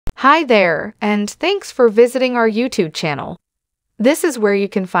Hi there, and thanks for visiting our YouTube channel. This is where you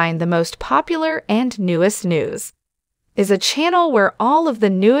can find the most popular and newest news. Is a channel where all of the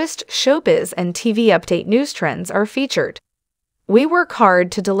newest showbiz and TV update news trends are featured. We work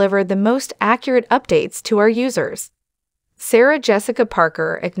hard to deliver the most accurate updates to our users. Sarah Jessica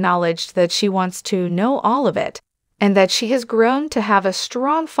Parker acknowledged that she wants to know all of it, and that she has grown to have a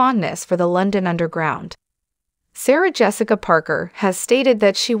strong fondness for the London Underground. Sarah Jessica Parker has stated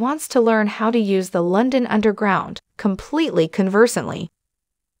that she wants to learn how to use the London Underground completely conversantly.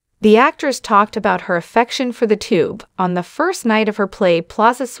 The actress talked about her affection for the Tube on the first night of her play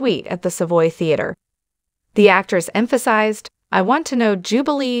Plaza Suite at the Savoy Theatre. The actress emphasized, "I want to know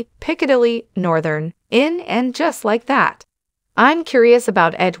Jubilee, Piccadilly, Northern, in and just like that. I'm curious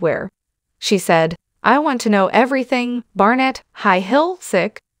about Edgware." She said, "I want to know everything, Barnet, High Hill,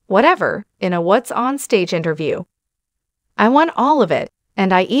 Sick, whatever, in a What's on Stage interview. I want all of it,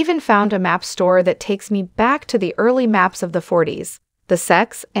 and I even found a map store that takes me back to the early maps of the 40s, the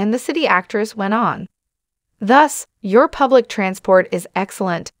sex and the city," actress went on. "Thus, your public transport is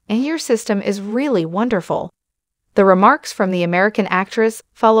excellent and your system is really wonderful." The remarks from the American actress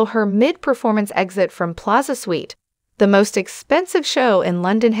follow her mid-performance exit from Plaza Suite, the most expensive show in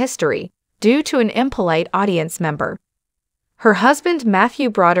London history, due to an impolite audience member. Her husband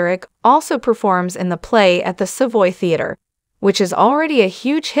Matthew Broderick also performs in the play at the Savoy Theatre, which is already a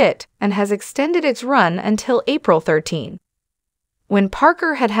huge hit and has extended its run until April 13. When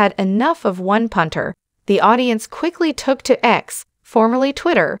Parker had had enough of one punter, the audience quickly took to X, formerly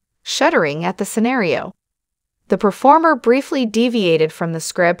Twitter, shuddering at the scenario. The performer briefly deviated from the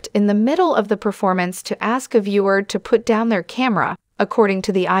script in the middle of the performance to ask a viewer to put down their camera, according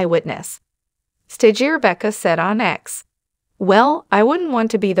to the eyewitness. Stagiaire Becca said on X, "Well, I wouldn't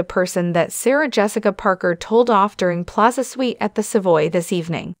want to be the person that Sarah Jessica Parker told off during Plaza Suite at the Savoy this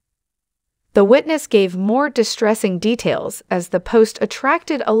evening." The witness gave more distressing details as the post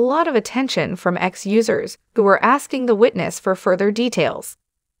attracted a lot of attention from ex-users who were asking the witness for further details.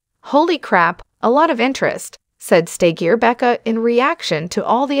 "Holy crap, a lot of interest," said Stagiaire Becca in reaction to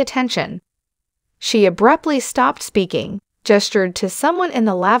all the attention. She abruptly stopped speaking, gestured to someone in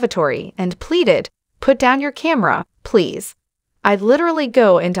the lavatory, and pleaded, "Put down your camera, please. I'd literally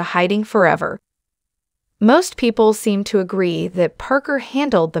go into hiding forever." Most people seem to agree that Parker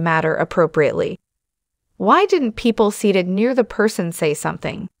handled the matter appropriately. "Why didn't people seated near the person say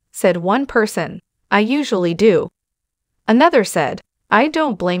something?" said one person. "I usually do." Another said, "I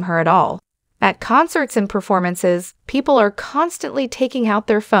don't blame her at all. At concerts and performances, people are constantly taking out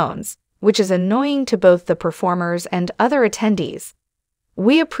their phones, which is annoying to both the performers and other attendees.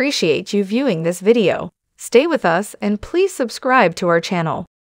 We appreciate you viewing this video. Stay with us and please subscribe to our channel.